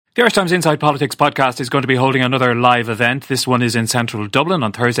The Irish Times Inside Politics podcast is going to be holding another live event. This one is in central Dublin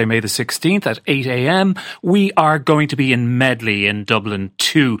on Thursday, May the 16th at 8 a.m. We are going to be in Medley in Dublin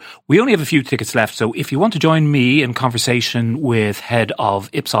too. We only have a few tickets left, so if you want to join me in conversation with head of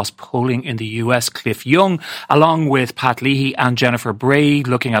Ipsos polling in the US, Cliff Young, along with Pat Leahy and Jennifer Bray,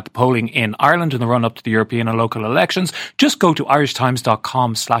 looking at the polling in Ireland in the run-up to the European and local elections, just go to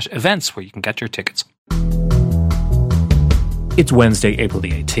irishtimes.com/events where you can get your tickets. It's Wednesday, April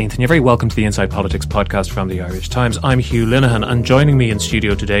the 18th, and you're very welcome to the Inside Politics podcast from the Irish Times. I'm Hugh Linehan, and joining me in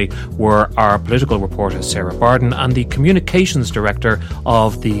studio today were our political reporter, Sarah Barden, and the communications director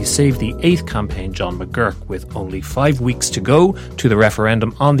of the Save the 8th campaign, John McGuirk. With only 5 weeks to go to the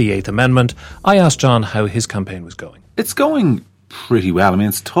referendum on the 8th Amendment, I asked John how his campaign was going. It's going pretty well. I mean,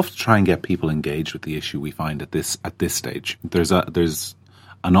 it's tough to try and get people engaged with the issue, we find, at this stage. There's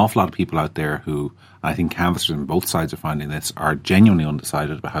an awful lot of people out there who, I think canvassers on both sides are finding this, are genuinely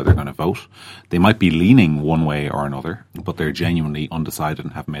undecided about how they're going to vote. They might be leaning one way or another, but they're genuinely undecided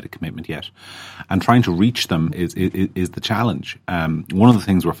and haven't made a commitment yet. And trying to reach them is the challenge. One of the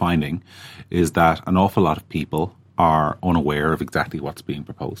things we're finding is that an awful lot of people are unaware of exactly what's being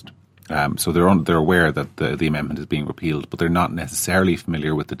proposed. So they're aware that the amendment is being repealed, but they're not necessarily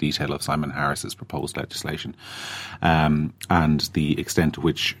familiar with the detail of Simon Harris's proposed legislation, and the extent to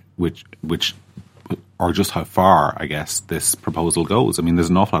which or just how far, I guess, this proposal goes. I mean, there's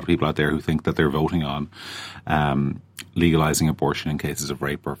an awful lot of people out there who think that they're voting on legalising abortion in cases of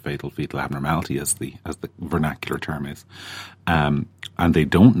rape or fatal fetal abnormality, as the vernacular term is, and they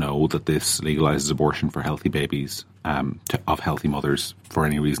don't know that this legalises abortion for healthy babies of healthy mothers for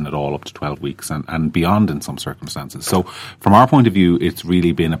any reason at all, up to 12 weeks and beyond in some circumstances. So from our point of view, it's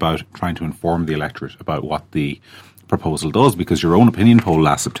really been about trying to inform the electorate about what the proposal does, because your own opinion poll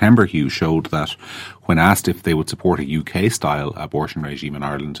last September, Hugh, showed that when asked if they would support a UK-style abortion regime in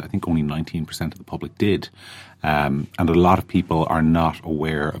Ireland, I think only 19% of the public did. And a lot of people are not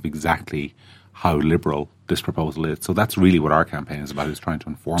aware of exactly how liberal this proposal is. So that's really what our campaign is about, is trying to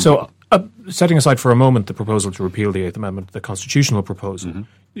inform people. Setting aside for a moment the proposal to repeal the 8th Amendment, the constitutional proposal,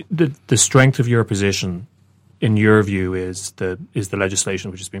 the strength of your position, in your view, is the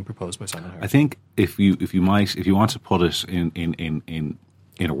legislation which is being proposed by Simon Harris? I think if you want to put it in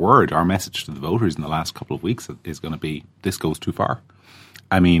a word, our message to the voters in the last couple of weeks is going to be, this goes too far.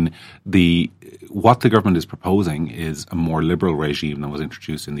 I mean, what the government is proposing is a more liberal regime than was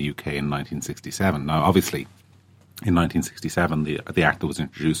introduced in the UK in 1967. Now, obviously, in 1967, the act that was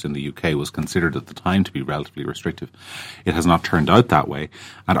introduced in the UK was considered at the time to be relatively restrictive. It has not turned out that way.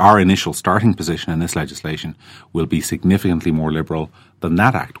 And our initial starting position in this legislation will be significantly more liberal than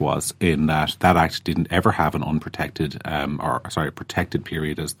that act was, in that act didn't ever have an unprotected, protected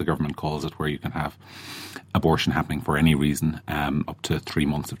period, as the government calls it, where you can have abortion happening for any reason up to 3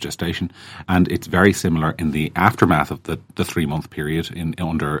 months of gestation. And it's very similar in the aftermath of the 3-month period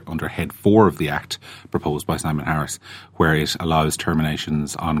under Head 4 of the Act proposed by Simon Harris, where it allows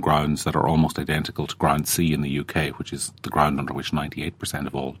terminations on grounds that are almost identical to Ground C in the UK, which is the ground under which 98%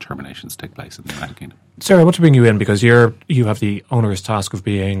 of all terminations take place in the United Kingdom. Sarah, I want to bring you in because you have the onerous task of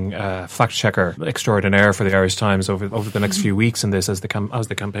being fact-checker extraordinaire for the Irish Times over the next few weeks in this as the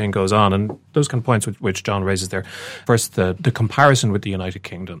campaign goes on. And those kind of points which John raises there. First, the comparison with the United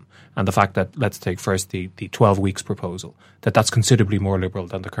Kingdom and the fact that, let's take first the 12 weeks proposal, that's considerably more liberal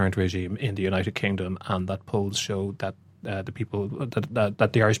than the current regime in the United Kingdom, and that polls show that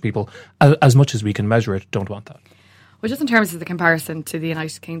the Irish people, as much as we can measure it, don't want that. Well, just in terms of the comparison to the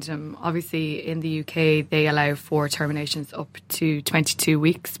United Kingdom, obviously in the UK they allow for terminations up to 22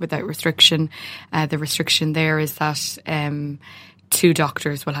 weeks without restriction. The restriction there is that 2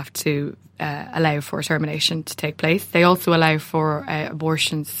 doctors will have to allow for termination to take place. They also allow for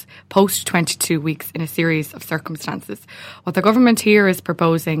abortions post 22 weeks in a series of circumstances. What the government here is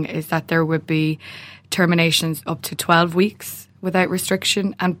proposing is that there would be terminations up to 12 weeks without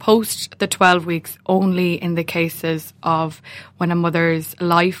restriction, and post the 12 weeks only in the cases of when a mother's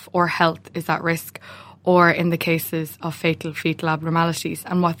life or health is at risk, or in the cases of fatal fetal abnormalities.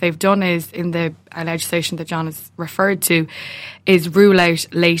 And what they've done is, in the legislation that John has referred to, is rule out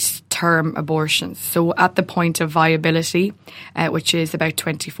late-term abortions. So at the point of viability, which is about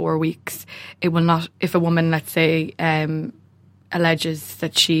 24 weeks, it will not, if a woman, let's say, alleges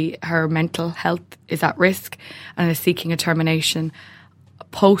that her mental health is at risk and is seeking a termination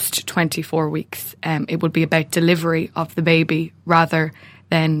post 24 weeks, it would be about delivery of the baby rather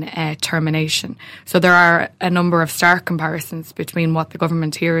than termination. So there are a number of stark comparisons between what the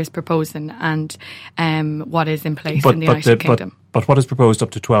government here is proposing and what is in place in the United Kingdom. But what is proposed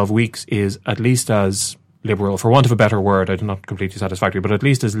up to 12 weeks is at least as liberal, for want of a better word, I'm not completely satisfactory, but at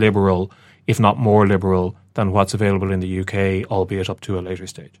least as liberal, if not more liberal, than what's available in the UK, albeit up to a later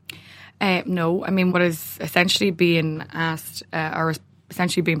stage? No. I mean, what is essentially being asked or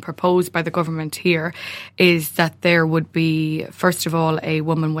essentially being proposed by the government here is that there would be, first of all, a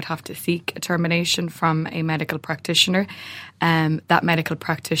woman would have to seek a termination from a medical practitioner. That medical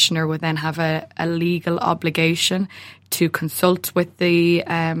practitioner would then have a legal obligation to consult with the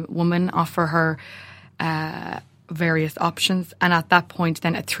woman, offer her various options, and at that point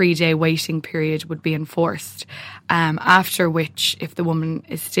then a 3-day waiting period would be enforced, after which, if the woman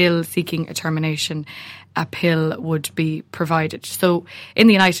is still seeking a termination, a pill would be provided. So in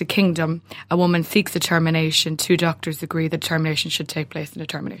the United Kingdom, a woman seeks a termination, 2 doctors agree that termination should take place, and a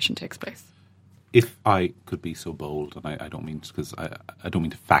termination takes place. If I could be so bold, and I don't mean, because I don't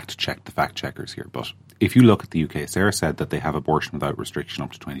mean to fact check the fact checkers here, but if you look at the UK, Sarah said that they have abortion without restriction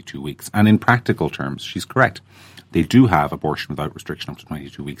up to 22 weeks. And in practical terms, she's correct. They do have abortion without restriction up to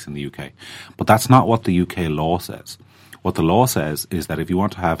 22 weeks in the UK. But that's not what the UK law says. What the law says is that if you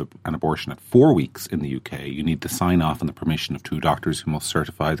want to have an abortion at 4 weeks in the UK, you need the sign-off and the permission of 2 doctors who must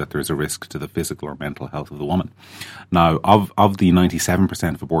certify that there is a risk to the physical or mental health of the woman. Now, of the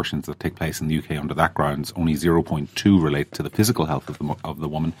 97% of abortions that take place in the UK under that grounds, only 0.2 relate to the physical health of the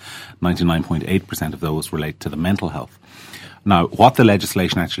woman. 99.8% of those relate to the mental health. Now, what the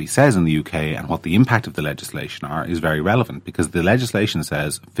legislation actually says in the UK and what the impact of the legislation are is very relevant, because the legislation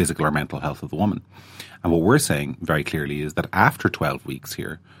says physical or mental health of the woman. And what we're saying very clearly is that after 12 weeks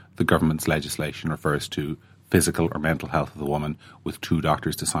here, the government's legislation refers to physical or mental health of the woman with 2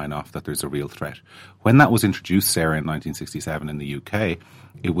 doctors to sign off that there's a real threat. When that was introduced, Sarah, in 1967 in the UK,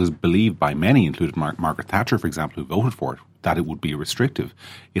 it was believed by many, including Margaret Thatcher, for example, who voted for it, that it would be restrictive.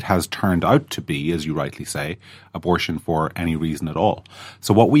 It has turned out to be, as you rightly say, abortion for any reason at all.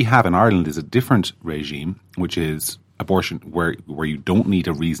 So what we have in Ireland is a different regime, which is abortion where you don't need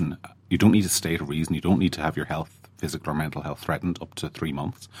a reason, you don't need to state a reason, you don't need to have your health, physical or mental health, threatened up to 3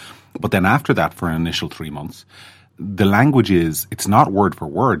 months. But then after that, for an initial 3 months, the language is, it's not word for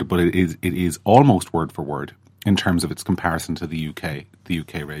word, but it is almost word for word in terms of its comparison to the UK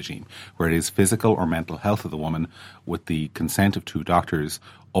regime, where it is physical or mental health of the woman with the consent of 2 doctors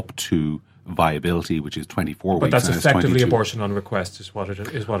up to viability, which is 24 weeks. But that's effectively abortion on request, is what it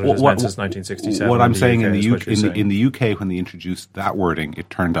has meant since 1967. What I'm saying in the UK, when they introduced that wording, it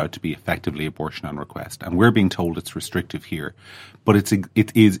turned out to be effectively abortion on request, and we're being told it's restrictive here. But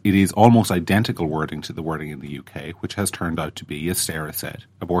it is almost identical wording to the wording in the UK, which has turned out to be, as Sarah said,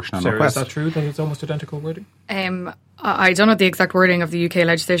 abortion on request. Is that true, that it's almost identical wording? I don't know the exact wording of the UK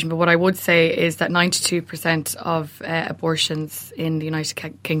legislation, but what I would say is that 92% of abortions in the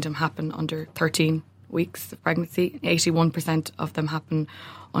United Kingdom happen under 13 weeks of pregnancy. 81% of them happen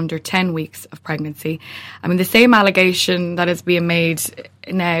under 10 weeks of pregnancy. I mean, the same allegation that is being made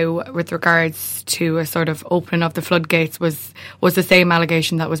now with regards to a sort of opening of the floodgates was the same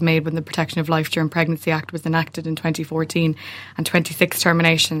allegation that was made when the Protection of Life During Pregnancy Act was enacted in 2014, and 26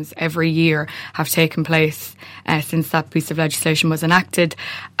 terminations every year have taken place since that piece of legislation was enacted,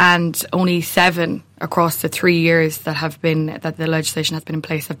 and only 7 across the 3 years that the legislation has been in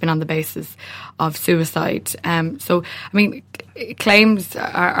place have been on the basis of suicide. So, I mean, claims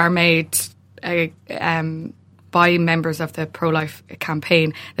are made by members of the pro-life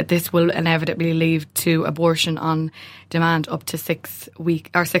campaign that this will inevitably lead to abortion on demand up to 6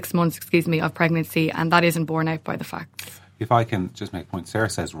 months of pregnancy, and that isn't borne out by the facts. If I can just make a point, Sarah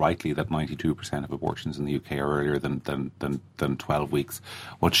says rightly that 92% of abortions in the UK are earlier than 12 weeks.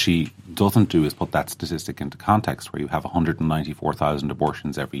 What she doesn't do is put that statistic into context, where you have 194,000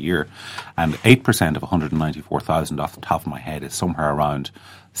 abortions every year, and 8% of 194,000 off the top of my head is somewhere around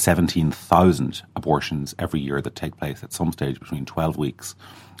 17,000 abortions every year that take place at some stage between 12 weeks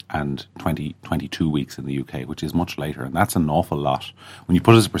and 22 weeks in the UK, which is much later. And that's an awful lot. When you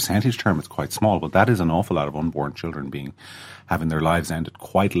put it as a percentage term, it's quite small, but that is an awful lot of unborn children having their lives ended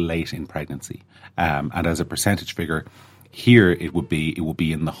quite late in pregnancy. And as a percentage figure, here it would be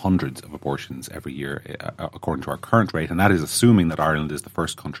in the hundreds of abortions every year, according to our current rate, and that is assuming that Ireland is the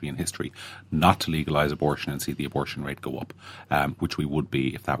first country in history not to legalise abortion and see the abortion rate go up, which we would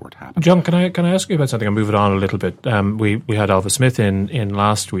be if that were to happen. John, can I ask you about something? I'll move it on a little bit. We had Alva Smith in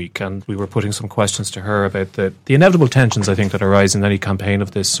last week, and we were putting some questions to her about the inevitable tensions, I think, that arise in any campaign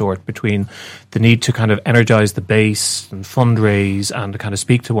of this sort, between the need to kind of energise the base and fundraise and to kind of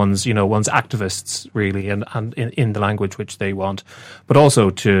speak to one's activists, really, and in the language which they want, but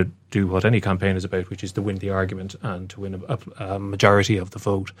also to do what any campaign is about, which is to win the argument and to win a majority of the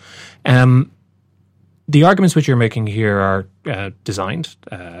vote. The arguments which you're making here are designed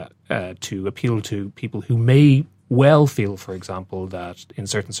to appeal to people who may well feel, for example, that in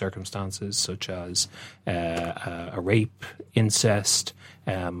certain circumstances, such as a rape, incest,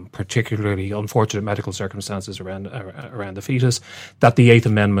 particularly unfortunate medical circumstances around the fetus, that the Eighth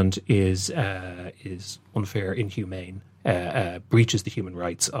Amendment is unfair, inhumane, breaches the human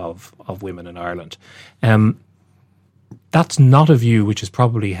rights of women in Ireland. That's not a view which is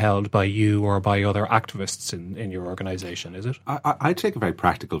probably held by you or by other activists in your organisation, is it? I take a very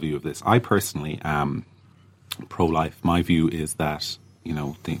practical view of this. I personally am pro-life. My view is that,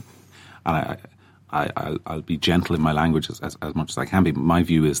 I'll be gentle in my language as much as I can be. My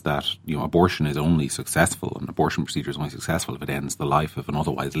view is that, abortion is only successful, an abortion procedure is only successful if it ends the life of an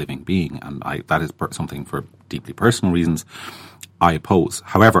otherwise living being. And that is something, for deeply personal reasons, I oppose.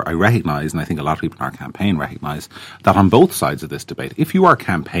 However, I recognise, and I think a lot of people in our campaign recognise, that on both sides of this debate, if you are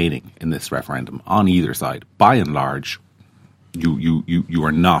campaigning in this referendum on either side, by and large, you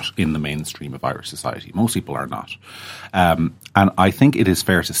are not in the mainstream of Irish society. Most people are not. And I think it is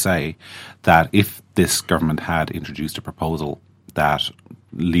fair to say that if this government had introduced a proposal that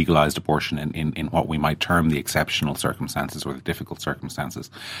legalised abortion in what we might term the exceptional circumstances or the difficult circumstances,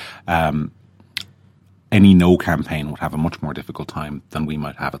 any no campaign would have a much more difficult time than we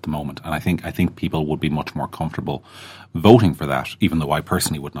might have at the moment. And I think people would be much more comfortable voting for that, even though I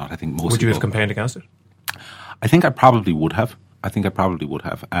personally would not. I think most Would you have campaigned against it? I think I probably would have.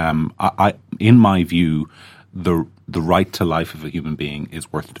 In my view, the right to life of a human being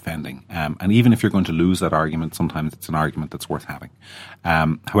is worth defending. And even if you're going to lose that argument, sometimes it's an argument that's worth having.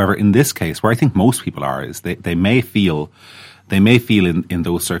 However, in this case, where I think most people are, is they may feel in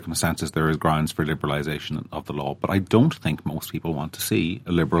those circumstances there is grounds for liberalisation of the law, but I don't think most people want to see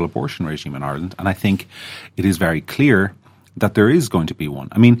a liberal abortion regime in Ireland. And I think it is very clear that there is going to be one.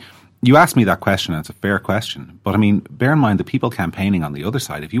 I mean, you asked me that question, and it's a fair question. But, I mean, bear in mind the people campaigning on the other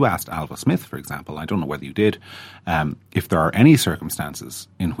side. If you asked Alva Smith, for example, I don't know whether you did, if there are any circumstances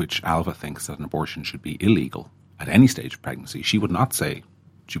in which Alva thinks that an abortion should be illegal at any stage of pregnancy, she would not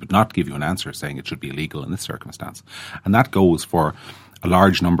give you an answer saying it should be illegal in this circumstance. And that goes for a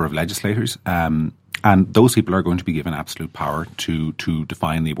large number of legislators. And those people are going to be given absolute power to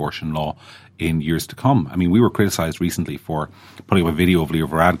define the abortion law in years to come. I mean, we were criticised recently for putting up a video of Leo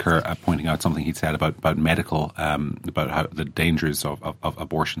Varadkar pointing out something he'd said about medical, about how the dangers of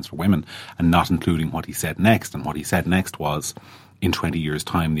abortions for women, and not including what he said next. And what he said next was, in 20 years'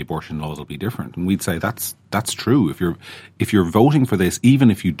 time, the abortion laws will be different. And we'd say that's true. If you're voting for this,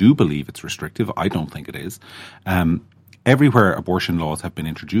 even if you do believe it's restrictive, I don't think it is. Everywhere abortion laws have been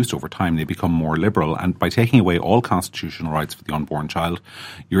introduced over time, they become more liberal. And by taking away all constitutional rights for the unborn child,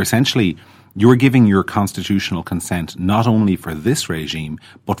 you're giving your constitutional consent not only for this regime,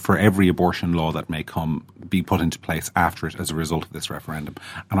 but for every abortion law that may be put into place after it as a result of this referendum.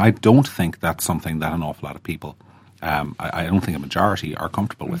 And I don't think that's something that an awful lot of people, I don't think a majority, are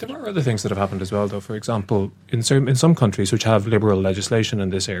comfortable with. There are other things that have happened as well, though. For example, in some countries which have liberal legislation in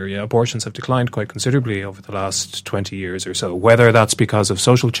this area, abortions have declined quite considerably over the last 20 years or so, whether that's because of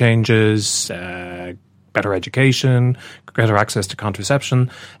social changes, better education, greater access to contraception.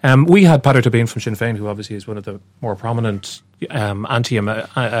 We had Peadar Tóibín from Sinn Féin, who obviously is one of the more prominent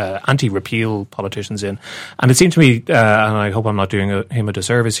anti-repeal politicians in. And it seemed to me, and I hope I'm not doing him a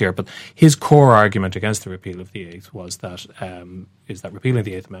disservice here, but his core argument against the repeal of the Eighth was that repealing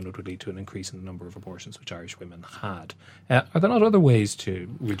the Eighth Amendment would lead to an increase in the number of abortions which Irish women had. Are there not other ways to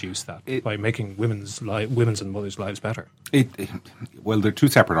reduce that by making women's and mothers' lives better? Well, there are two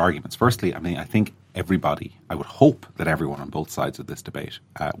separate arguments. Firstly, I mean, I think I would hope that everyone on both sides of this debate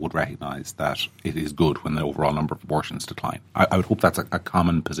would recognise that it is good when the overall number of abortions decline. I would hope that's a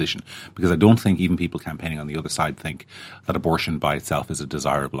common position, because I don't think even people campaigning on the other side think that abortion by itself is a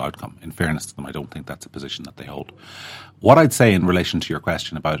desirable outcome. In fairness to them, I don't think that's a position that they hold. What I'd say in relation to your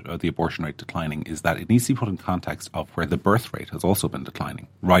question about the abortion rate declining is that it needs to be put in context of where the birth rate has also been declining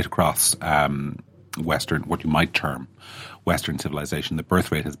right across Western, what you might term Western civilization. The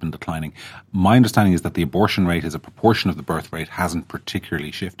birth rate has been declining. My understanding is that the abortion rate as a proportion of the birth rate hasn't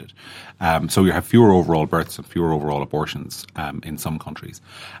particularly shifted. So you have fewer overall births and fewer overall abortions in some countries.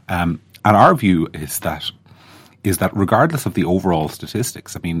 And our view is that regardless of the overall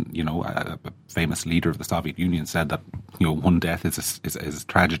statistics, I mean, a famous leader of the Soviet Union said that, one death is a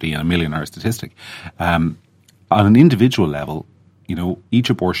tragedy and a million are a statistic. On an individual level, each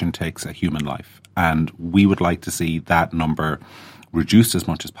abortion takes a human life, and we would like to see that number reduced as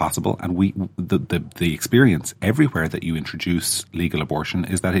much as possible. And the experience everywhere that you introduce legal abortion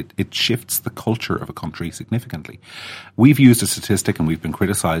is that it shifts the culture of a country significantly. We've used a statistic, and we've been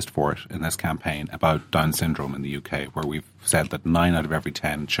criticised for it in this campaign, about Down syndrome in the UK, where we've said that 9 out of every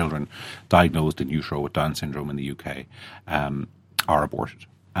 10 children diagnosed in utero with Down syndrome in the UK are aborted.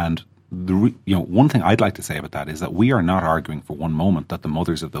 And one thing I'd like to say about that is that we are not arguing for one moment that the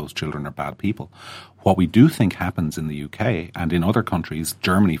mothers of those children are bad people. What we do think happens in the UK and in other countries,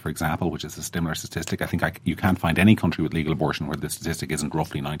 Germany, for example, which is a similar statistic, I think you can't find any country with legal abortion where the statistic isn't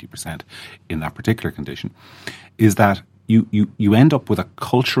roughly 90% in that particular condition, is that you end up with a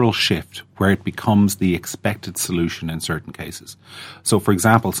cultural shift where it becomes the expected solution in certain cases. So, for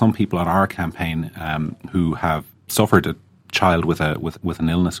example, some people on our campaign who have suffered a child with an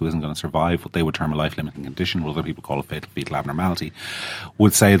illness who isn't going to survive what they would term a life-limiting condition, what other people call a fatal fetal abnormality,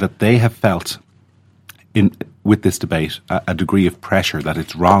 would say that they have felt with this debate a degree of pressure that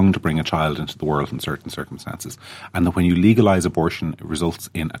it's wrong to bring a child into the world in certain circumstances, and that when you legalise abortion, it results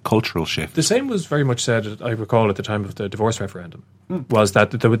in a cultural shift. The same was very much said, I recall, at the time of the divorce referendum, was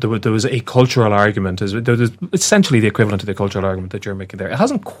that there was a cultural argument. There was essentially the equivalent to the cultural argument that you're making there. It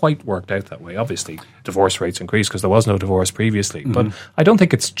hasn't quite worked out that way. Obviously, divorce rates increased because there was no divorce previously, but I don't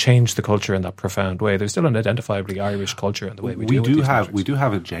think it's changed the culture in that profound way. There's still an identifiably Irish culture in the way we deal with these matters. We do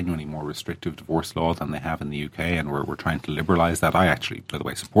have a genuinely more restrictive divorce law than they have in the UK, and we're trying to liberalise that. I actually, by the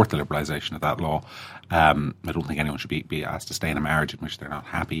way, support the liberalisation of that law. I don't think anyone should be asked to stay in a marriage in which they're not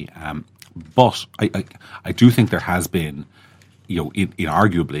happy. But I do think there has been,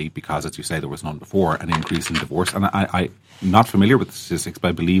 inarguably, because, as you say, there was none before, an increase in divorce. And I'm not familiar with the statistics, but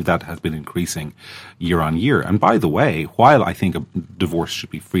I believe that has been increasing year on year. And by the way, while I think a divorce should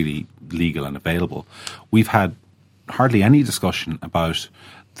be freely legal and available, we've had hardly any discussion about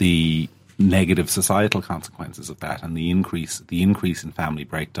the negative societal consequences of that and the increase in family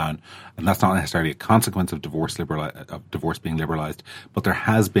breakdown. And that's not necessarily a consequence of divorce being liberalised, but there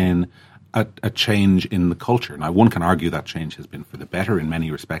has been a change in the culture. Now, one can argue that change has been for the better in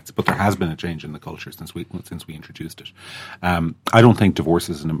many respects, but there has been a change in the culture since we introduced it. I don't think divorce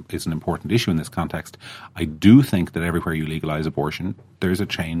is an important issue in this context. I do think that everywhere you legalise abortion, there's a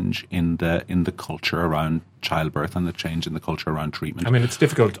change in the culture around childbirth and the change in the culture around treatment. I mean, it's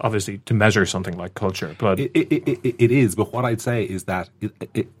difficult, obviously, to measure something like culture, but it is. But what I'd say is that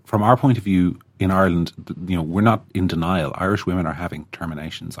from our point of view in Ireland, we're not in denial. Irish women are having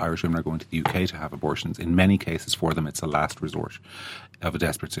terminations. Irish women are going to the UK to have abortions. In many cases, for them, it's a last resort of a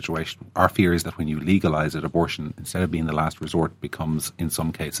desperate situation. Our fear is that when you legalise it, abortion, instead of being the last resort, becomes, in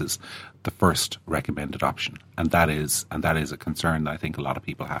some cases, the first recommended option, and that is a concern that I think a lot of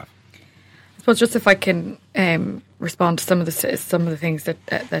people have. I suppose just if I can respond to some of the things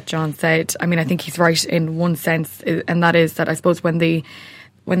that John said. I mean, I think he's right in one sense, and that is that I suppose when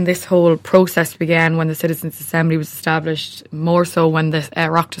this whole process began, when the Citizens' Assembly was established, more so when the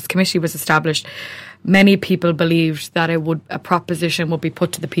Oireachtas Committee was established, many people believed that a proposition would be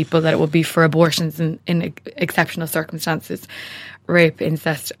put to the people that it would be for abortions in exceptional circumstances, rape,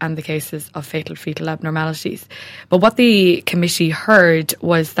 incest, and the cases of fatal fetal abnormalities. But what the committee heard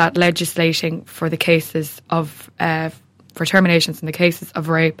was that legislating for the cases of for terminations in the cases of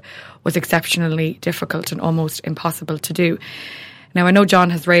rape was exceptionally difficult and almost impossible to do. Now, I know John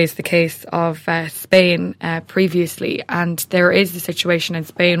has raised the case of Spain previously, and there is a situation in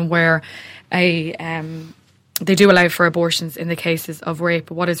Spain where they do allow for abortions in the cases of rape.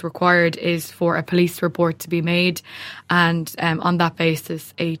 What is required is for a police report to be made, and on that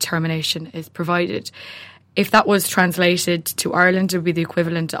basis, a termination is provided. If that was translated to Ireland, it would be the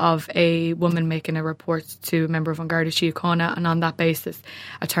equivalent of a woman making a report to a member of An Garda Síochána, and on that basis,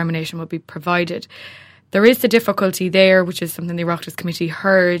 a termination would be provided. There is the difficulty there, which is something the Oireachtas Committee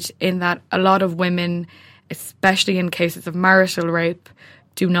heard, in that a lot of women, especially in cases of marital rape,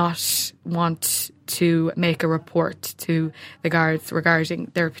 do not want to make a report to the guards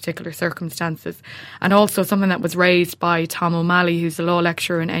regarding their particular circumstances. And also something that was raised by Tom O'Malley, who's a law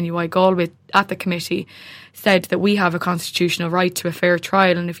lecturer in NUI Galway, at the committee, said that we have a constitutional right to a fair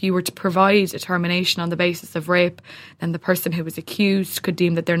trial, and if you were to provide a termination on the basis of rape, then the person who was accused could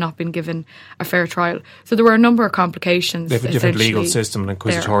deem that they're not been given a fair trial. So there were a number of complications. They have a different legal system, an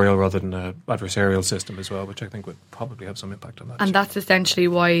inquisitorial rather than an adversarial system as well, which I think would probably have some impact on that. And that's essentially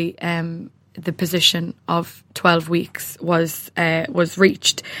why the position of 12 weeks was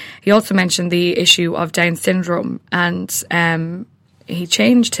reached. He also mentioned the issue of Down syndrome, and he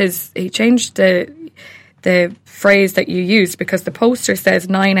changed the phrase that you used, because the poster says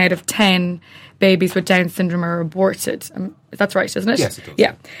 9 out of 10 babies with Down syndrome are aborted. That's right, isn't it? Yes, it does.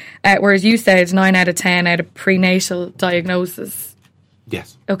 Yeah. Whereas you said 9 out of 10 out of prenatal diagnosis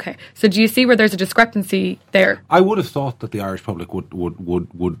Yes. Okay. So do you see where there's a discrepancy there? I would have thought that the Irish public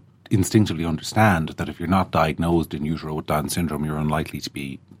would instinctively understand that if you're not diagnosed in utero with Down syndrome, you're unlikely to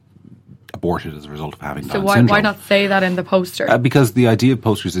be aborted as a result of having Down syndrome. So why not say that in the poster? Because the idea of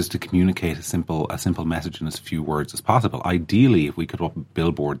posters is to communicate a simple message in as few words as possible. Ideally, if we could put up a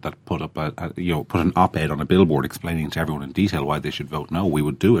billboard that put an op-ed on a billboard explaining to everyone in detail why they should vote no, we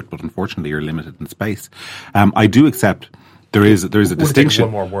would do it. But unfortunately, you're limited in space. I do accept. There is a distinction.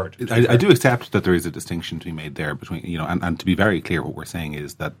 One more word. I do accept that there is a distinction to be made there between, and to be very clear, what we're saying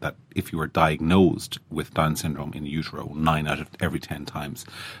is that if you are diagnosed with Down syndrome in utero, 9 out of every 10 times,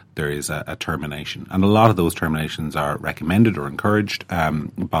 there is a termination, and a lot of those terminations are recommended or encouraged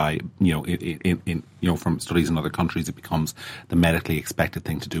by from studies in other countries. It becomes the medically expected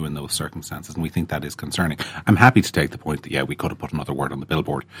thing to do in those circumstances, and we think that is concerning. I'm happy to take the point that we could have put another word on the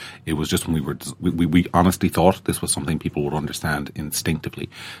billboard. It was just when we honestly thought this was something people would understand instinctively.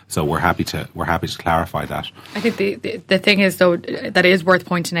 So we're happy to clarify that. I think the thing is, though, that is worth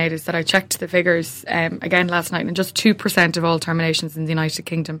pointing out is that I checked the figures again last night, and just 2% of all terminations in the United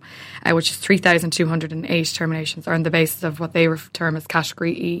Kingdom, which is 3,208 terminations, are on the basis of what they term as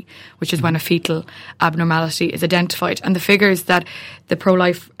Category E, which is when a fetal abnormality is identified. And the figures that the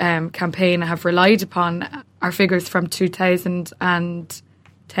pro-life campaign have relied upon are figures from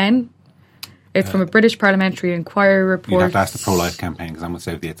 2010. It's from a British Parliamentary Inquiry report. You'd have to ask the pro-life campaign, because I'm going to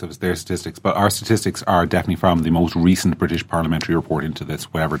say it was their statistics. But our statistics are definitely from the most recent British Parliamentary report into this,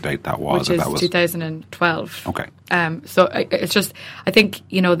 whatever date that was. Which is 2012. Okay. So it's just, I think,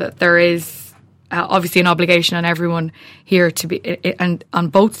 that there is obviously an obligation on everyone here to be, and on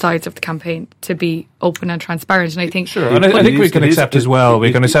both sides of the campaign, to be open and transparent. And I think... Sure, and I think we can accept as well,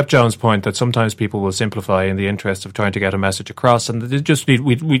 we can accept John's point that sometimes people will simplify in the interest of trying to get a message across, and they just need,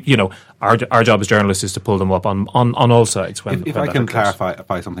 our job as journalists is to pull them up on all sides. If I can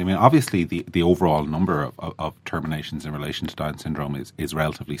clarify something, I mean, obviously the overall number of terminations in relation to Down syndrome is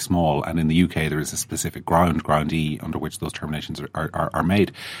relatively small, and in the UK there is a specific ground E, under which those terminations are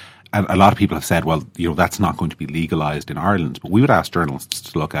made. And a lot of people have said, well, that's not going to be legalised in Ireland. But we would ask journalists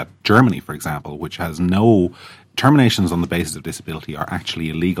to look at Germany, for example, which has no terminations on the basis of disability are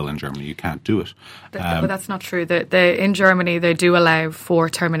actually illegal in Germany. You can't do it. But that's not true. In Germany, they do allow for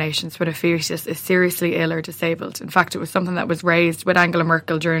terminations when a fetus is seriously ill or disabled. In fact, it was something that was raised with Angela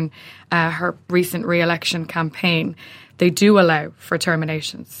Merkel during her recent re-election campaign. They do allow for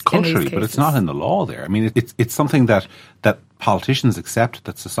terminations culturally, in these cases. But it's not in the law there. I mean, it's something that politicians accept,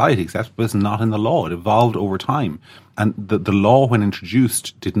 that society accepts, but it's not in the law. It evolved over time. And the law, when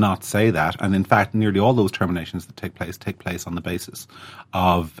introduced, did not say that. And in fact, nearly all those terminations that take place on the basis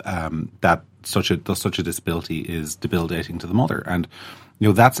of that such a disability is debilitating to the mother. And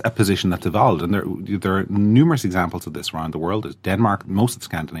that's a position that's evolved, and there are numerous examples of this around the world. There's Denmark, most of the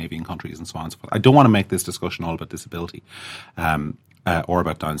Scandinavian countries, and so on and so forth. I don't want to make this discussion all about disability or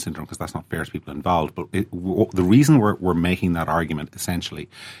about Down syndrome, because that's not fair to people involved. But the reason we're making that argument essentially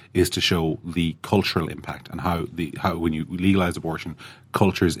is to show the cultural impact and how when you legalise abortion,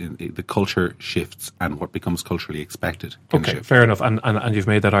 the culture shifts, and what becomes culturally expected can shift. Fair enough, and you've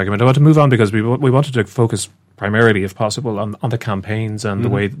made that argument. I want to move on, because we wanted to focus primarily, if possible, on the campaigns and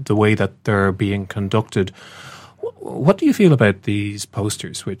the way that they're being conducted. What do you feel about these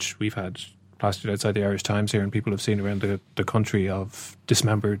posters, which we've had plastered outside the Irish Times here, and people have seen around the country, of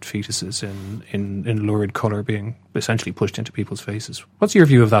dismembered fetuses in lurid colour being essentially pushed into people's faces? What's your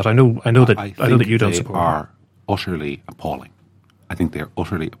view of that? I know that you don't support. They are utterly appalling. I think they're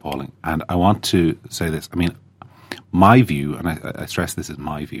utterly appalling, and I want to say this. I mean, my view, and I stress this is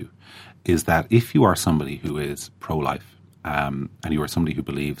my view, is that if you are somebody who is pro-life, and you are somebody who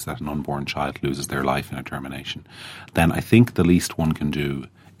believes that an unborn child loses their life in a termination, then I think the least one can do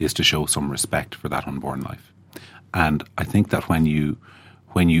is to show some respect for that unborn life. And I think that when you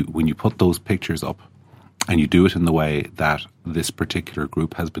put those pictures up, and you do it in the way that this particular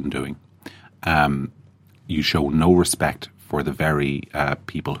group has been doing, you show no respect for the very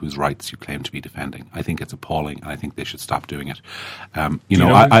people whose rights you claim to be defending. I think it's appalling, and I think they should stop doing it. Do you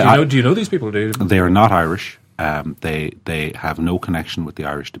know these people? They are not Irish. They have no connection with the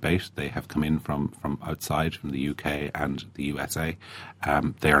Irish debate. They have come in from outside, from the UK and the USA.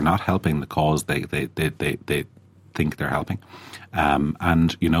 They are not helping the cause they think they're helping.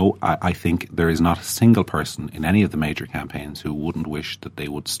 And, you know, I think there is not a single person in any of the major campaigns who wouldn't wish that they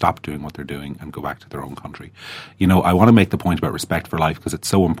would stop doing what they're doing and go back to their own country. You know, I want to make the point about respect for life because it's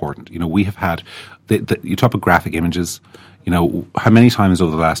so important. You know, we have had, you talk about graphic images. You know, how many times over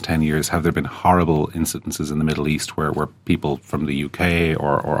the last 10 years have there been horrible incidences in the Middle East where people from the UK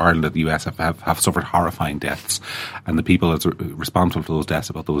or Ireland or the US have suffered horrifying deaths, and the people that's responsible for those deaths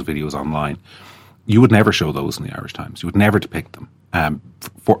about those videos online? You would never show those in the Irish Times. You would never depict them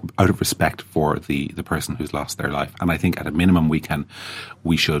out of respect for the person who's lost their life. And I think at a minimum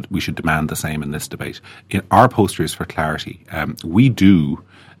we should demand the same in this debate. In our posters for clarity, we do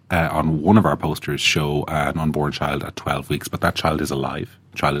on one of our posters show an unborn child at 12 weeks, but that child is alive.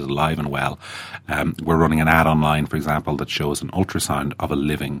 The child is alive and well. We're running an ad online, for example, that shows an ultrasound of a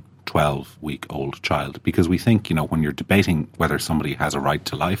living 12-week-old child, because we think, you know, when you're debating whether somebody has a right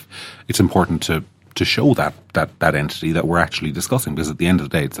to life, it's important to show that entity that we're actually discussing, because at the end of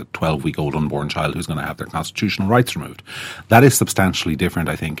the day, it's a 12-week-old unborn child who's going to have their constitutional rights removed. That is substantially different,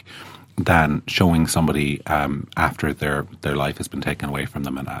 I think, than showing somebody after their life has been taken away from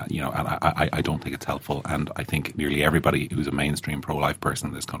them, and I don't think it's helpful. And I think nearly everybody who's a mainstream pro-life person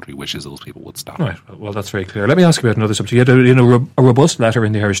in this country wishes those people would stop. Right. Well, that's very clear. Let me ask you about another subject. You had a robust letter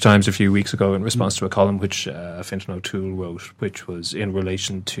in the Irish Times a few weeks ago in response to a column which Fintan O'Toole wrote, which was in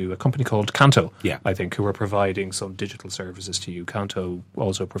relation to a company called Canto. Yeah. I think, who were providing some digital services to you. Canto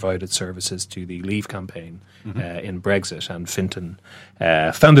also provided services to the Leave campaign in Brexit, and Fintan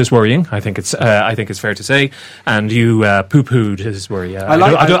found this worrying. I think it's fair to say, and you poo-pooed his worry.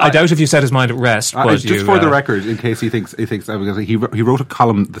 I doubt if you set his mind at rest. But just for the record, in case he thinks because he wrote a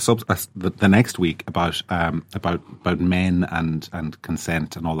column the next week about men and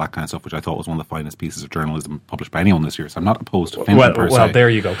consent and all that kind of stuff, which I thought was one of the finest pieces of journalism published by anyone this year. So I'm not opposed to Fintan per se. Well, there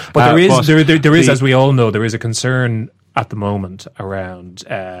you go. But there is, as we all know, there is a concern at the moment around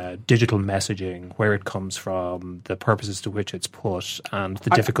digital messaging, where it comes from, the purposes to which it's put, and the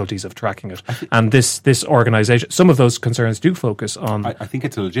difficulties of tracking it. And this organisation, some of those concerns do focus on. I think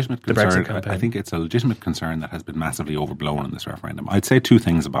it's a legitimate concern. I think it's a legitimate concern that has been massively overblown in this referendum. I'd say two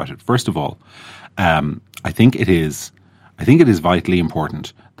things about it. First of all, I think it is vitally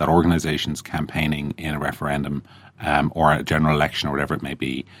important that organisations campaigning in a referendum or a general election or whatever it may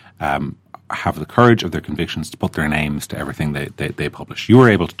be have the courage of their convictions to put their names to everything they publish. You were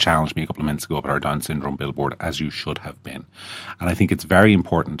able to challenge me a couple of minutes ago about our Down syndrome billboard, as you should have been. And I think it's very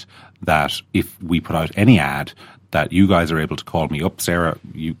important that if we put out any ad, that you guys are able to call me up. Sarah,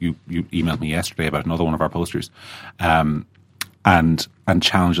 you emailed me yesterday about another one of our posters, and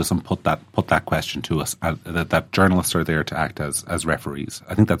challenge us and put that question to us. That journalists are there to act as referees.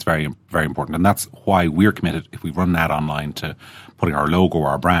 I think that's very, very important, and that's why we're committed, if we run an ad online, to putting our logo or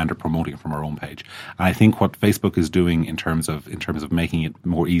our brand or promoting it from our own page. And I think what Facebook is doing in terms of making it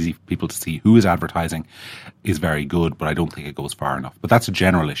more easy for people to see who is advertising is very good, but I don't think it goes far enough. But that's a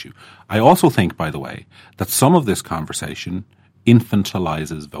general issue. I also think, by the way, that some of this conversation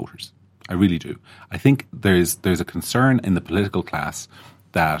infantilizes voters. I really do. I think there's a concern in the political class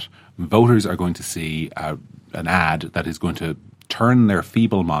that voters are going to see an ad that is going to turn their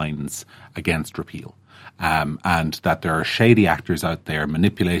feeble minds against repeal, and that there are shady actors out there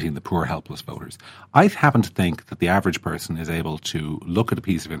manipulating the poor, helpless voters. I happen to think that the average person is able to look at a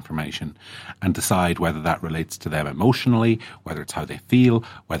piece of information and decide whether that relates to them emotionally, whether it's how they feel,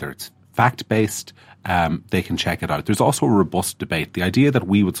 whether it's fact-based. They can check it out. There's also a robust debate. The idea that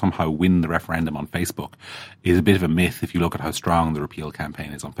we would somehow win the referendum on Facebook is a bit of a myth if you look at how strong the repeal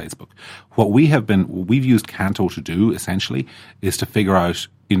campaign is on Facebook. What we've used Canto to do, essentially, is to figure out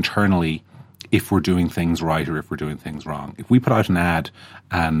internally if we're doing things right or if we're doing things wrong. If we put out an ad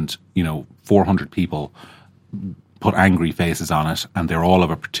and, 400 people put angry faces on it, and they're all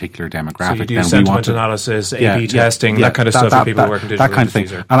of a particular demographic. So you do sentiment analysis, A/B testing, that kind of stuff that people working digital. That kind of thing.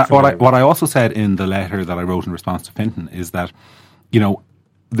 And what I also said in the letter that I wrote in response to Fintan is that,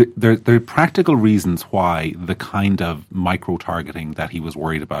 there are practical reasons why the kind of micro-targeting that he was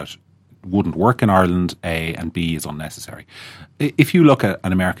worried about wouldn't work in Ireland, A, and B, is unnecessary. If you look at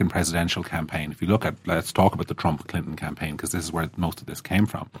an American presidential campaign, let's talk about the Trump-Clinton campaign, because this is where most of this came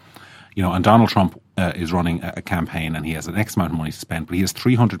from. And Donald Trump is running a campaign, and he has an X amount of money to spend, but he has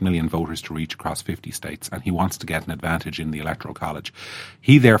 300 million voters to reach across 50 states, and he wants to get an advantage in the Electoral College.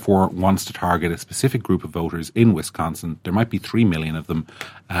 He therefore wants to target a specific group of voters in Wisconsin. There might be 3 million of them,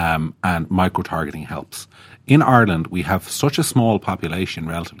 and micro-targeting helps. In Ireland, we have such a small population,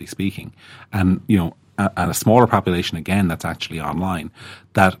 relatively speaking, and a smaller population again that's actually online,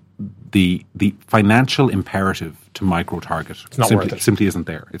 that the financial imperative to micro-target simply isn't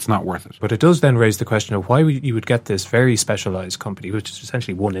there. It's not worth it. But it does then raise the question of why you would get this very specialised company, which is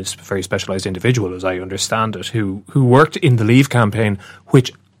essentially one very specialised individual, as I understand it, who worked in the Leave campaign,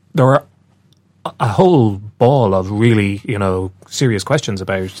 which there are a whole ball of really, serious questions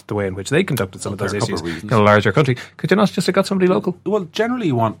about the way in which they conducted some of those issues in a larger country. Could you not just have got somebody local? Well, generally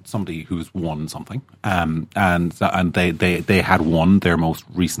you want somebody who's won something, and they had won their most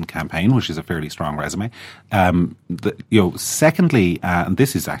recent campaign, which is a fairly strong resume. Secondly, and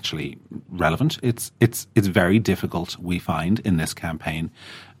this is actually relevant, it's very difficult, we find, in this campaign,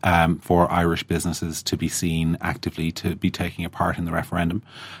 for Irish businesses to be seen actively to be taking a part in the referendum.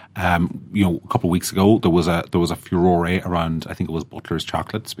 A couple of weeks ago there was a furore around, I think it was Butler's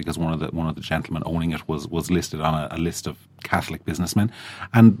chocolates, because one of the gentlemen owning it was listed on a list of Catholic businessmen,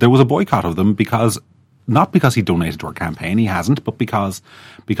 and there was a boycott of them not because he donated to our campaign, he hasn't, but because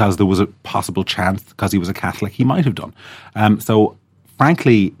there was a possible chance, because he was a Catholic, he might have done. So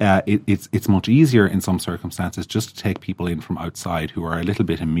frankly, it's much easier in some circumstances just to take people in from outside who are a little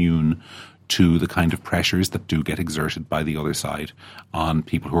bit immune to the kind of pressures that do get exerted by the other side on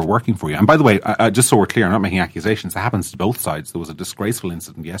people who are working for you. And by the way, just so we're clear, I'm not making accusations. It happens to both sides. There was a disgraceful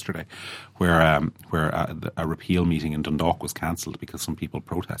incident yesterday where a repeal meeting in Dundalk was cancelled because some people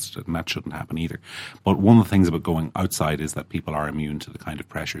protested it, and that shouldn't happen either. But one of the things about going outside is that people are immune to the kind of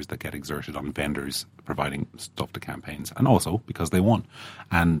pressures that get exerted on vendors providing stuff to campaigns, and also because they won.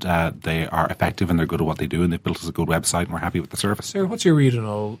 And they are effective and they're good at what they do, and they've built us a good website, and we're happy with the service. Sarah, what's your read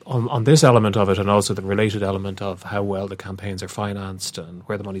on this element of it, and also the related element of how well the campaigns are financed and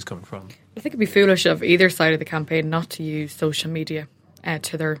where the money's coming from? I think it'd be foolish of either side of the campaign not to use social media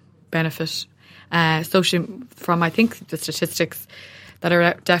to their benefit. From I think the statistics that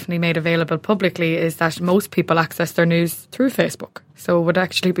are definitely made available publicly is that most people access their news through Facebook. So it would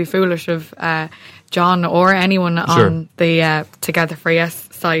actually be foolish of John or anyone on the Together for Yes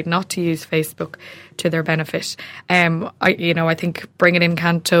side not to use Facebook to their benefit. I think bringing in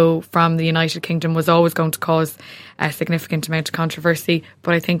Canto from the United Kingdom was always going to cause a significant amount of controversy,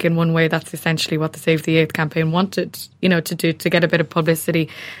 but I think in one way that's essentially what the Save the 8th campaign wanted, to do, to get a bit of publicity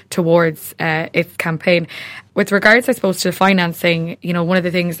towards its campaign. With regards, I suppose, to financing, one of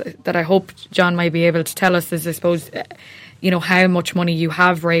the things that I hope John might be able to tell us is, I suppose, how much money you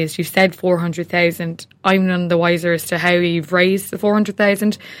have raised. You said 400,000. I'm none the wiser as to how you've raised the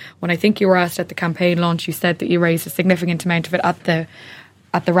 400,000. When I think you were asked at the campaign launch, you said that you raised a significant amount of it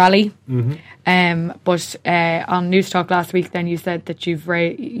at the rally. Mm-hmm. But on News Talk last week, then you said that you've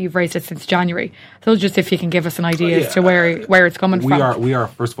raised it since January. So just if you can give us an idea as to where it's coming from. We are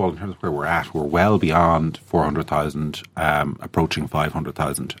first of all, in terms of where we're at, we're well beyond 400,000, approaching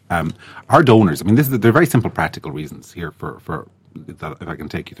 500,000. Our donors, they're very simple practical reasons here for that, if I can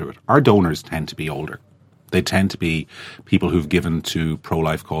take you through it. Our donors tend to be older. They tend to be people who've given to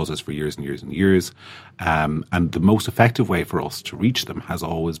pro-life causes for years and years and years. And the most effective way for us to reach them has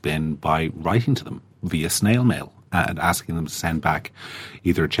always been by writing to them via snail mail and asking them to send back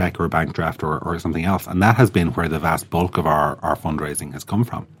either a cheque or a bank draft or something else. And that has been where the vast bulk of our fundraising has come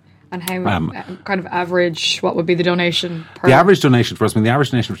from. And how kind of average? What would be the donation? The average donation for us. The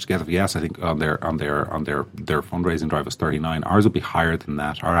average donation for Together for Yes, I think on their fundraising drive was 39. Ours would be higher than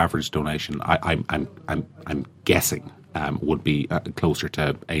that. Our average donation, I'm guessing, would be closer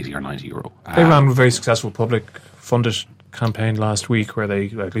to 80 or 90 euro. They ran a very successful public funded campaign last week where they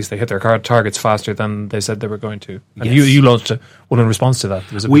hit their targets faster than they said they were going to. And yes. you launched one in response to that.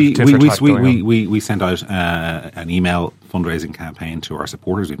 There was a we sent out an email fundraising campaign to our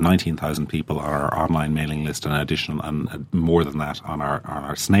supporters. We have 19,000 people on our online mailing list, and additional and more than that on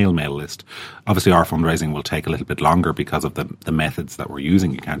our snail mail list. Obviously, our fundraising will take a little bit longer because of the methods that we're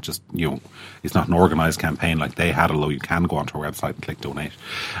using. You can't just it's not an organised campaign like they had, although you can go onto our website and click donate.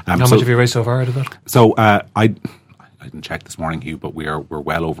 How much have you raised so far out of that? So I didn't check this morning, Hugh, but we're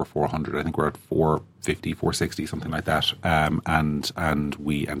well over 400. I think we're at 450, 460, something like that. And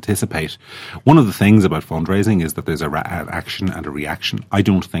we anticipate, one of the things about fundraising is that there's an action and a reaction. I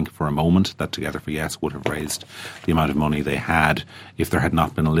don't think for a moment that Together for Yes would have raised the amount of money they had if there had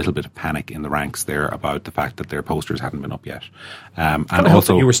not been a little bit of panic in the ranks there about the fact that their posters hadn't been up yet. And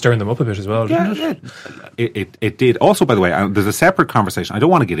also, you were stirring them up a bit as well, didn't it? It did. Also, by the way, there's a separate conversation. I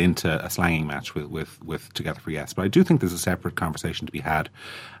don't want to get into a slanging match with Together for Yes, but I do think there's a separate conversation to be had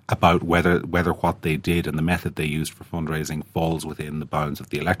about whether what they did and the method they used for fundraising falls within the bounds of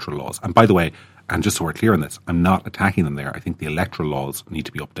the electoral laws. And by the way, and just so we're clear on this, I'm not attacking them there. I think the electoral laws need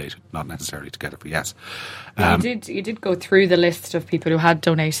to be updated, not necessarily Together for Yes. You did go through the list of people who had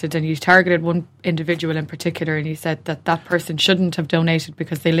donated, and you targeted one individual in particular, and you said that person shouldn't have donated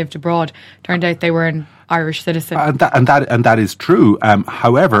because they lived abroad. Turned out they were an Irish citizen, and that is true.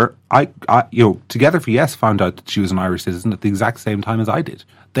 However, I Together for Yes found out that she was an Irish citizen at the exact same time as I did.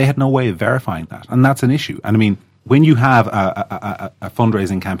 They had no way of verifying that, and that's an issue. And I mean, when you have a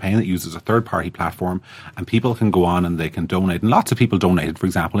fundraising campaign that uses a third-party platform, and people can go on and they can donate, and lots of people donated, for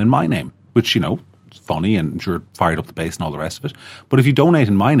example, in my name, which, it's funny and sure fired up the base and all the rest of it. But if you donate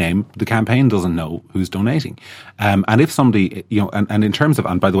in my name, the campaign doesn't know who's donating. And if somebody, and in terms of,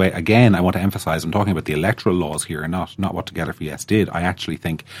 and by the way, again, I want to emphasize, I'm talking about the electoral laws here, and not what Together for Yes did. I actually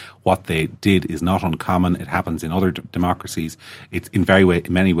think what they did is not uncommon. It happens in other democracies. It's in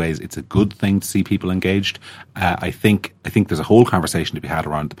many ways, it's a good thing to see people engaged. I think there's a whole conversation to be had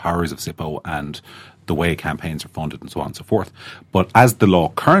around the powers of SIPO and the way campaigns are funded and so on and so forth. But as the law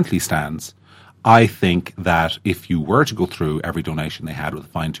currently stands, I think that if you were to go through every donation they had with a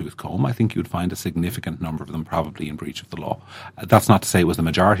fine-tooth comb, I think you would find a significant number of them probably in breach of the law. That's not to say it was the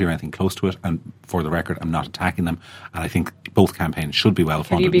majority or anything close to it, and for the record, I'm not attacking them, and I think both campaigns should be well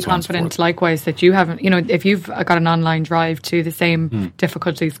funded. Can you be confident, likewise, that you haven't, if you've got an online drive to the same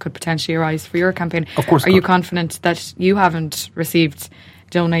difficulties could potentially arise for your campaign? Of course. Are you confident that you haven't received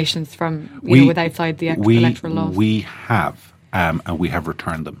donations from, with outside the electoral laws? We have. And we have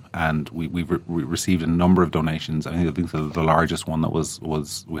returned them, and we received a number of donations. I think the largest one that was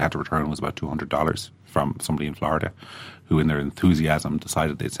we had to return was about $200 from somebody in Florida, who in their enthusiasm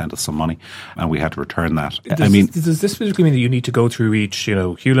decided they'd send us some money, and we had to return that. Does this physically mean that you need to go through each? Hugh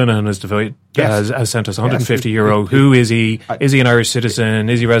Linehan has sent us €150. Who is he? Is he an Irish citizen?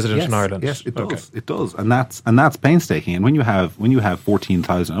 Is he resident in Ireland? Yes, it does. It does, and that's painstaking. And when you have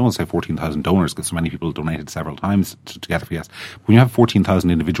 14,000, I don't want to say 14,000 donors because so many people donated several times to Together for Yes. When you have 14,000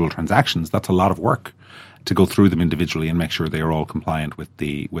 individual transactions, that's a lot of work to go through them individually and make sure they are all compliant with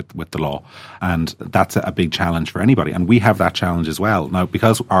the law, and that's a big challenge for anybody. And we have that challenge as well now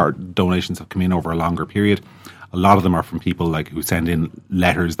because our donations have come in over a longer period. A lot of them are from people who send in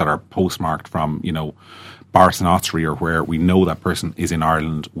letters that are postmarked from Boris and Ossory, or where we know that person is in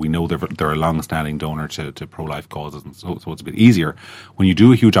Ireland. We know they're a long-standing donor to pro-life causes, and so it's a bit easier. When you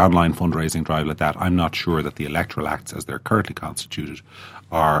do a huge online fundraising drive like that, I'm not sure that the electoral acts as they're currently constituted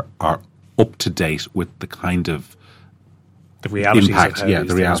are up to date with the kind of the realities impact, of how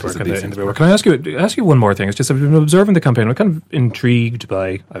the realities of these things work. Can I ask you one more thing? It's just I've been observing the campaign. I'm kind of intrigued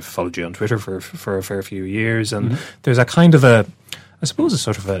by. I've followed you on Twitter for a fair few years, and there's a kind of I suppose it's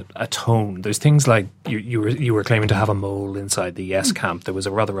sort of a tone. There's things like you were claiming to have a mole inside the Yes camp. There was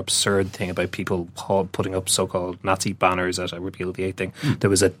a rather absurd thing about people putting up so-called Nazi banners at a repeal of the 8th thing.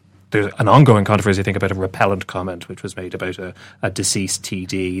 There's an ongoing controversy, I think, about a repellent comment which was made about a deceased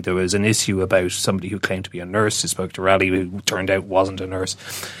TD. There was an issue about somebody who claimed to be a nurse who spoke to Raleigh who turned out wasn't a nurse.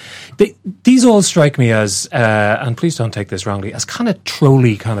 These all strike me as, and please don't take this wrongly, as kind of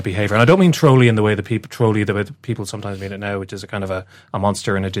trolly kind of behaviour. And I don't mean trolly in the way that people sometimes mean it now, which is a kind of a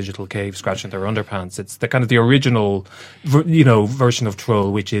monster in a digital cave scratching their underpants. It's the kind of the original, version of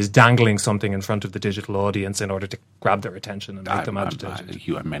troll, which is dangling something in front of the digital audience in order to grab their attention and make them agitated.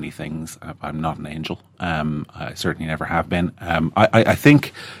 You have many things. I'm not an angel. I certainly never have been. I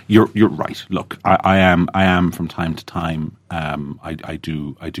think you're right. Look, I am from time to time. I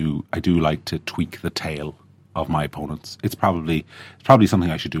do like to tweak the tail of my opponents. It's probably something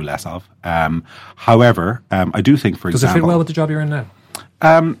I should do less of. However, I do think, for example, does it fit well with the job you're in now?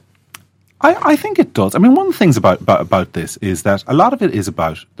 I think it does. I mean, one of the things about this is that a lot of it is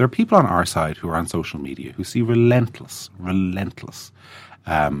about there are people on our side who are on social media who see relentless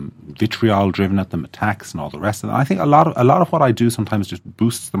vitriol driven at them, attacks and all the rest of it. I think a lot of what I do sometimes just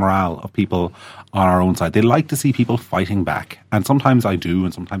boosts the morale of people on our own side. They like to see people fighting back, and sometimes I do,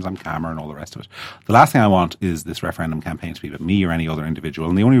 and sometimes I'm calmer and all the rest of it. The last thing I want is this referendum campaign to be about me or any other individual,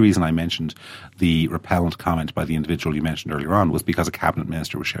 and the only reason I mentioned the repellent comment by the individual you mentioned earlier on was because a cabinet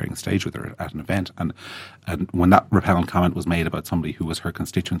minister was sharing a stage with her at an event, and when that repellent comment was made about somebody who was her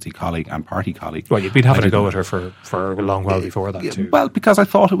constituency colleague and party colleague. Well, you'd been having to go with her for a long while before that too. Well, because I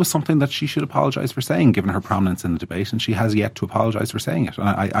thought it was something that she should apologise for saying, given her prominence in the debate, and she has yet to apologise for saying it. And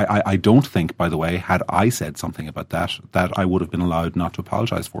I don't think, by the way, had I said something about that I would have been allowed not to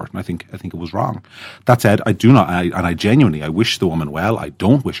apologise for it. And I think it was wrong. That said, I do not, and I genuinely, I wish the woman well. I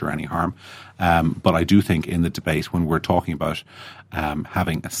don't wish her any harm. But I do think in the debate, when we're talking about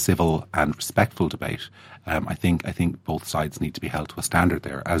having a civil and respectful debate, I think both sides need to be held to a standard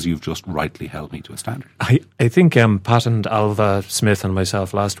there, as you've just rightly held me to a standard. I think Pat and Alva Smith and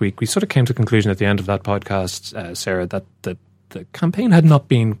myself last week, we sort of came to the conclusion at the end of that podcast, Sarah, that the campaign had not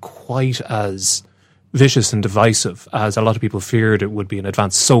been quite as vicious and divisive as a lot of people feared it would be in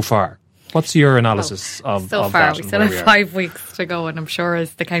advance so far. What's your analysis of so of far? that? We still have 5 weeks to go, and I'm sure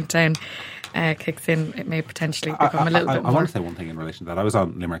as the countdown kicks in, it may potentially become a little bit more. I want to say one thing in relation to that. I was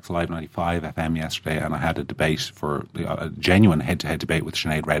on Limerick's Live 95 FM yesterday, and I had a debate for a genuine head-to-head debate with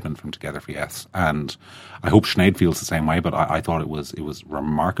Sinead Redmond from Together for Yes, and I hope Sinead feels the same way. But I thought it was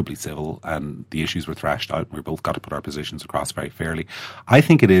remarkably civil, and the issues were thrashed out. We both got to put our positions across very fairly. I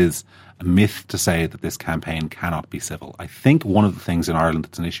think it is a myth to say that this campaign cannot be civil. I think one of the things in Ireland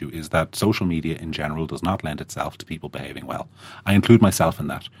that's an issue is that social media in general does not lend itself to people behaving well. I include myself in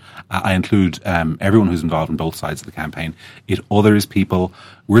that. I include everyone who's involved in both sides of the campaign. It others people.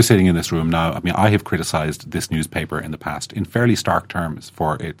 We're sitting in this room now. I mean, I have criticised this newspaper in the past in fairly stark terms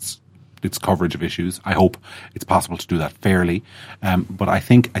for its coverage of issues. I hope it's possible to do that fairly. But I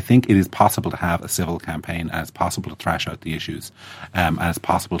think it is possible to have a civil campaign, and it's possible to thrash out the issues, and it's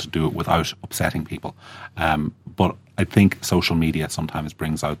possible to do it without upsetting people. But I think social media sometimes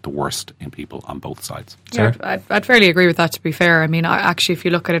brings out the worst in people on both sides. Yeah, I'd fairly agree with that, to be fair. I mean, actually, if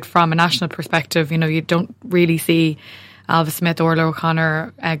you look at it from a national perspective, you don't really see Alva Smith or Orla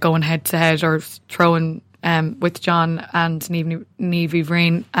O'Connor going head to head or throwing with John and Niamh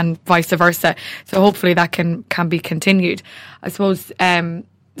Breen and vice versa. So hopefully that can be continued. I suppose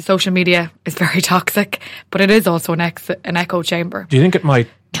social media is very toxic, but it is also an echo chamber. Do you think it might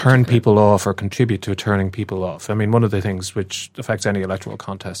turn people off or contribute to turning people off? I mean, one of the things which affects any electoral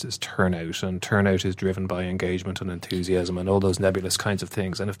contest is turnout, and turnout is driven by engagement and enthusiasm and all those nebulous kinds of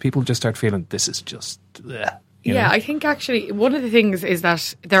things. And if people just start feeling this is just... Yeah, I think actually one of the things is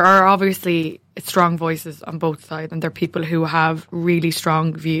that there are obviously strong voices on both sides, and there are people who have really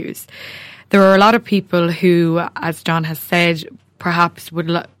strong views. There are a lot of people who, as John has said, perhaps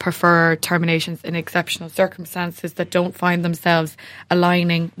would prefer terminations in exceptional circumstances that don't find themselves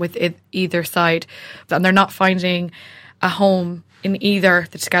aligning with either side, and they're not finding a home in either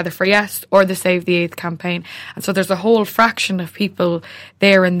the Together for Yes or the Save the 8th campaign. And so there's a whole fraction of people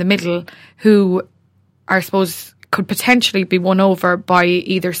there in the middle who I suppose could potentially be won over by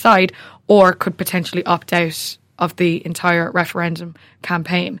either side, or could potentially opt out of the entire referendum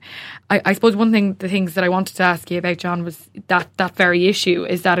campaign. I suppose the things that I wanted to ask you about, John, was that very issue,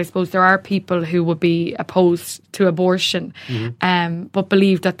 is that I suppose there are people who would be opposed to abortion, but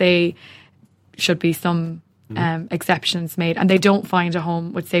believe that they should be some exceptions made, and they don't find a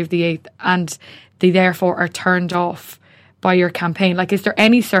home with Save the 8th, and they therefore are turned off by your campaign. Like, is there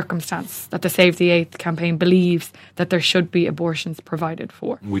any circumstance that the Save the 8th campaign believes that there should be abortions provided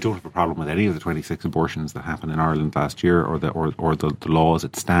for? We don't have a problem with any of the 26 abortions that happened in Ireland last year, or the law as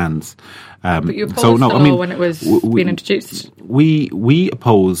it stands. But you opposed the law when it was being introduced. We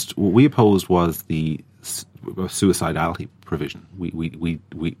opposed. What we opposed was the suicidality provision.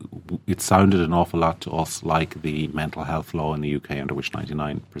 It sounded an awful lot to us like the mental health law in the UK, under which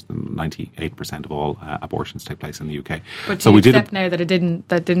 98% of all abortions take place in the UK. But so we accept now that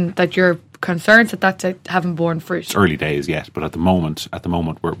that your concerns that haven't borne fruit. It's early days yet, but at the moment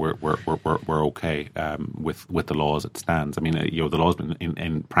we're okay with the law as it stands. I mean, the law's been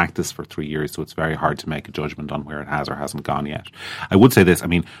in practice for 3 years, so it's very hard to make a judgment on where it has or hasn't gone yet. I would say this. I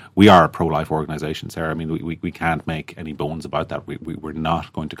mean, we are a pro-life organisation, Sarah. I mean, we can't make any bones about that. We're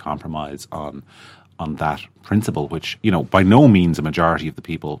not going to compromise on that principle, which, by no means a majority of the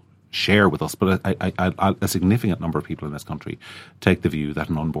people share with us, but a significant number of people in this country take the view that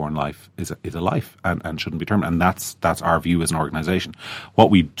an unborn life is a life and shouldn't be terminated, and that's our view as an organisation.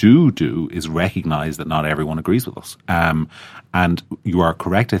 What we do is recognise that not everyone agrees with us, and you are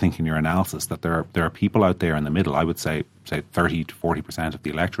correct, I think, in your analysis that there are people out there in the middle. I would say 30 to 40% of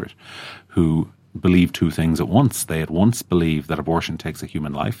the electorate who believe two things at once. They at once believe that abortion takes a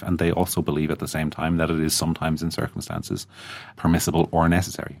human life, and they also believe at the same time that it is sometimes in circumstances permissible or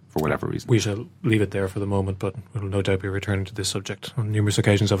necessary for whatever reason. We shall leave it there for the moment, but we'll no doubt be returning to this subject on numerous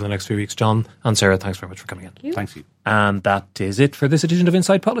occasions over the next few weeks. John and Sarah, thanks very much for coming in. Thanks you. And that is it for this edition of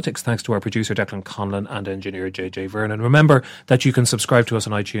Inside Politics. Thanks to our producer Declan Conlon and engineer JJ Vernon. Remember that you can subscribe to us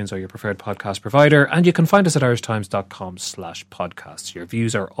on iTunes or your preferred podcast provider, and you can find us at irishtimes.com/podcasts. Your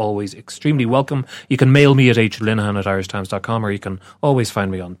views are always extremely welcome. You can mail me at hlinehan@irishtimes.com, or you can always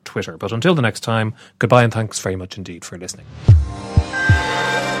find me on Twitter. But until the next time, goodbye and thanks very much indeed for listening.